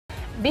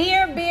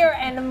Beer, beer,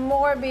 and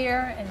more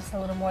beer in just a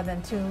little more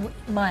than 2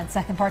 months.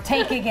 I can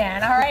partake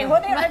again. All right.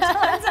 Well, there are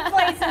tons of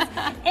places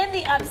in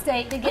the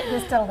upstate to get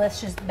this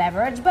delicious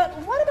beverage. But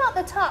what about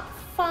the top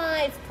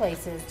 5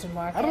 places to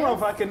market? I don't know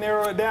if I can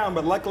narrow it down,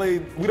 but luckily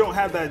we don't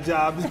have that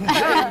job. Jay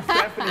and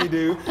Stephanie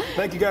do.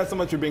 Thank you guys so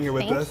much for being here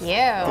with us. Thank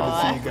you. Good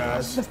to see you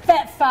guys. The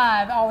Fete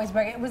 5 always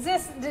bring it. Was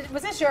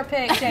this your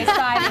pick, Jay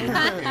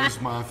Spivey? It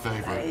is my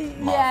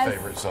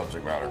favorite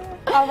subject matter.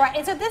 All right,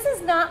 and so this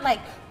is not like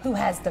who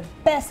has the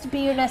best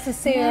beer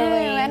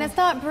necessarily. No, and it's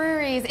not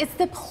breweries. It's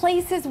the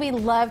places we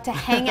love to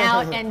hang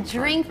out and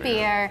drink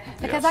beer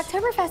because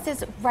Oktoberfest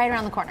is right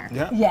around the corner.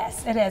 Yep.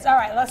 Yes, it is. All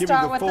right, let's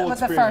start with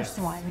the first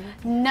one.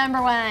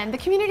 Number 1, the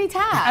community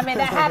tap. I mean,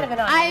 that had to be on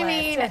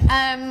the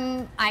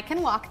list. I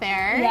can walk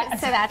there,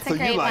 so that's a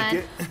great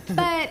one.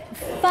 But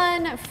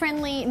fun,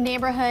 friendly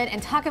neighborhood,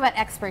 and talk about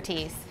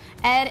expertise.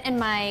 Ed and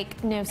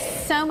Mike know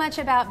so much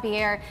about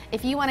beer.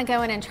 If you want to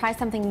go in and try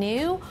something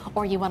new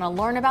or you want to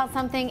learn about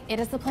something, it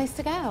is the place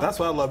to go. That's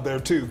what I love there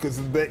too, because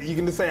you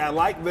can just say, I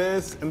like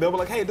this, and they'll be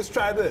like, hey, just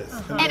try this.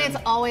 And it's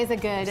always a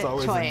good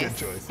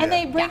choice. And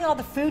they bring all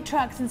the food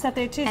trucks and stuff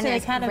there too, so they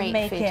kind of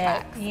make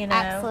it, you know.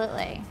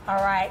 Absolutely.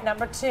 All right,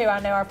 number 2,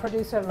 I know our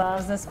producer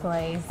loves this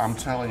place. I'm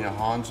telling you,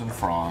 Hans and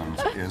Franz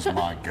is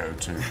my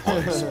go-to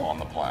place on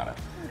the planet.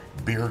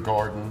 Beer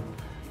garden.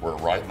 We're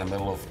right in the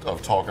middle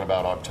of talking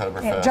about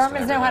Oktoberfest. Yeah,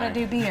 Germans know how to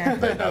do beer.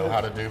 They know how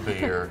to do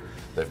beer.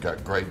 They've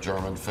got great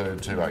German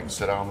food too. I can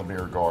sit out in the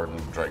beer garden,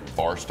 drink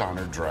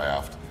Warsteiner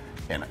draft,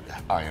 and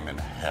I am in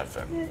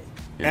heaven.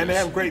 And they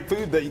have great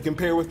food that you can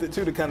pair with it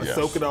too to kind of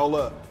soak it all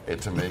up.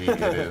 To me,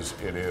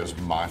 it is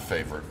my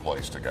favorite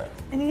place to go.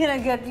 And you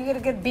get a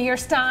good beer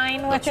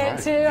stein with it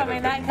too. I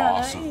mean, that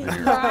kind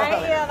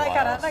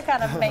of that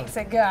kind of makes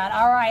it good.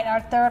 All right, our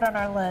third on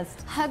our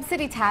list, Hub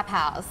City Tap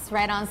House,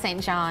 right on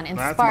St. John in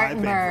That's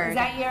Spartanburg. Is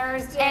that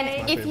yours, Jay?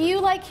 And if you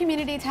like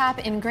community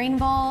tap in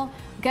Greenville,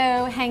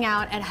 go hang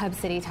out at Hub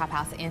City Tap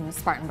House in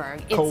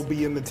Spartanburg.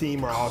 Colby and the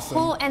team are awesome.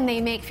 Cool, and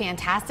they make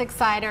fantastic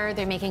cider.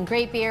 They're making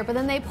great beer, but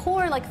then they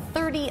pour like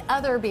 30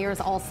 other beers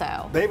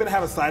also. They even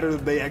have a cider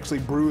that they actually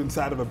brew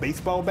inside of a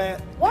baseball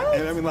bat. What?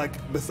 And I mean, like,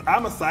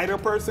 I'm a cider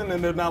person,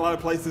 and there's not a lot of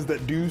places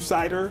that do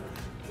cider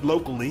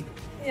locally.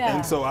 Yeah.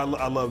 And so I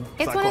love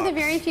It's Cyclops. one of the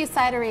very few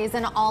cideries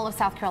in all of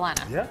South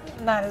Carolina. Yeah.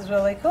 That is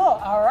really cool.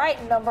 All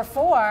right, number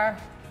 4.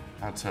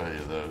 I tell you,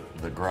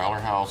 the Growler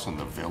House in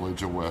the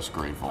village of West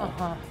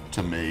Greenville,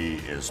 to me,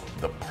 is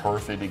the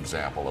perfect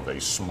example of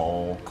a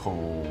small,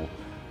 cool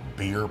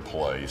beer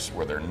place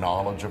where they're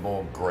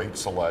knowledgeable, great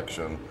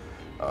selection.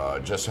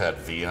 Just had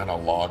Vienna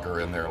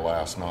Lager in there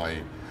last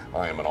night.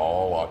 I am in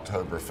all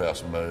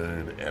Oktoberfest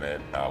mood,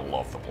 and I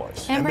love the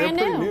place. And brand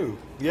they're new. pretty new.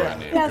 Yeah. Brand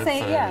new.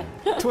 Yeah,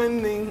 Good food.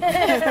 Twinning.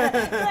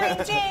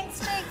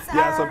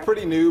 Yeah, so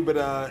pretty new, but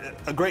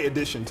a great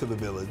addition to the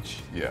village.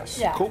 Yes.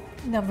 Yeah. Cool.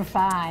 Number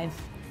 5.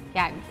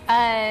 Yeah,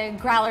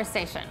 Growler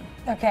Station.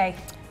 Okay.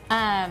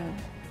 I'm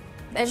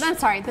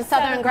sorry, the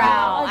Southern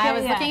Growl. Okay, I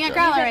was looking at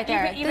Growler right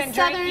there. You've been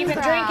Southern drinking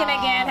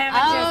again,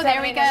 haven't you? Oh,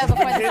 there we go,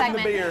 before the Getting the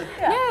segment. beer.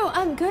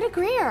 No, go to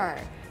Greer.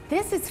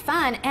 This is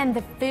fun, and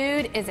the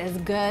food is as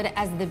good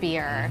as the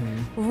beer.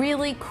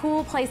 Really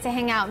cool place to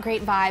hang out,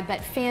 great vibe,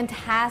 but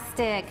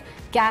fantastic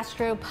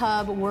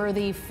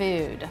gastropub-worthy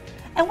food.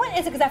 And what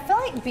is it? Because I feel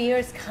like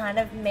beer's kind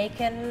of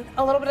making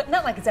a little bit of,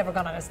 not like it's ever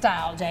gone out of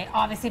style, Jay,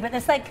 obviously, but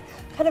it's like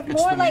kind of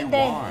more like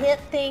the hip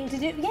thing to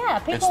do. Yeah,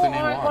 people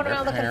aren't going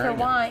around looking for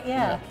wine.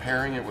 Yeah.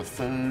 Pairing it with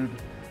food.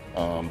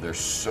 There's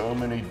so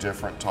many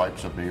different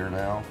types of beer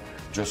now,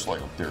 just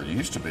like there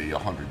used to be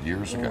 100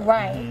 years ago.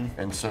 Right.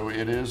 And so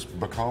it has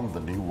become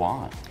the new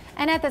wine.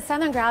 And at the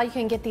Southern Growl, you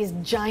can get these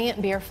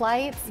giant beer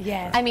flights.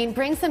 Yes. I mean,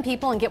 bring some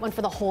people and get one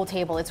for the whole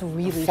table. It's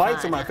really fun.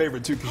 Flights are my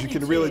favorite too, because you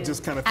can really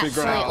just kind of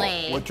figure out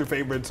what your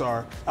favorites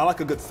are. I like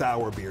a good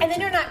sour beer. And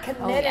then you're not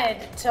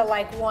committed to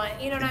like one,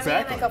 you know what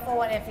I mean? Like go for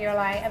one if you're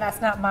like, and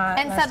that's not my.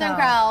 And Southern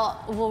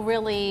Growl will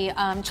really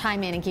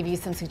chime in and give you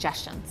some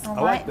suggestions.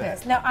 I like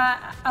this. Now,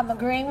 I'm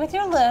agreeing with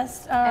your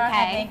list. All right,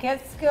 I think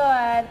it's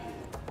good.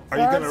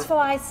 Birds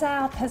Fly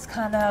South has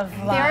kind of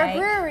like... They're a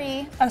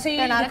brewery. Oh, so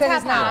you not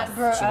because a tap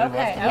house.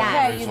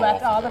 Okay, you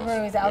left all the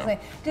breweries out. Yeah.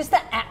 Just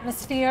the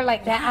atmosphere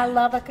like that. I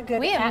love like a good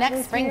We have atmosphere.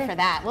 next spring for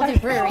that. We'll do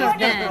breweries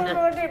then.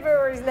 We'll do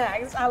breweries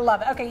next. I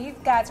love it. Okay, you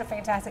guys are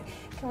fantastic.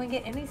 Can we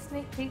get any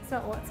sneak peeks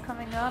at what's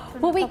coming up?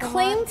 Well, we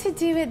claim to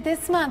do it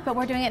this month, but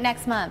we're doing it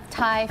next month.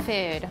 Thai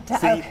food.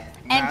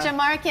 And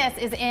Jamarcus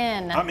is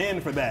in. I'm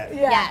in for that.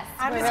 Yeah. Yes.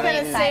 I'm just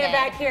going to stand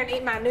back here and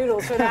eat my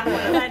noodles for that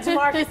one. Let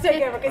Jamarcus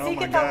take over because he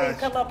could probably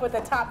come up with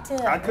a top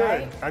 10. I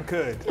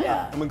could.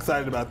 Yeah. I'm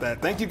excited about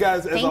that. Thank you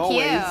guys as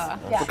always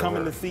for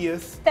coming to see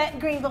us.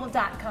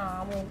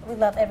 FeteGreenville.com. We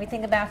love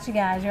everything about you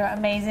guys. You're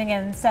amazing,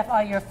 and Steph,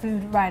 all your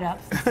food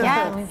write-ups.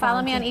 Yeah.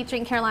 Follow me on Eat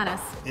Drink Carolinas.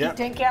 Eat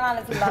Drink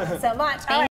Carolinas. We love it so much.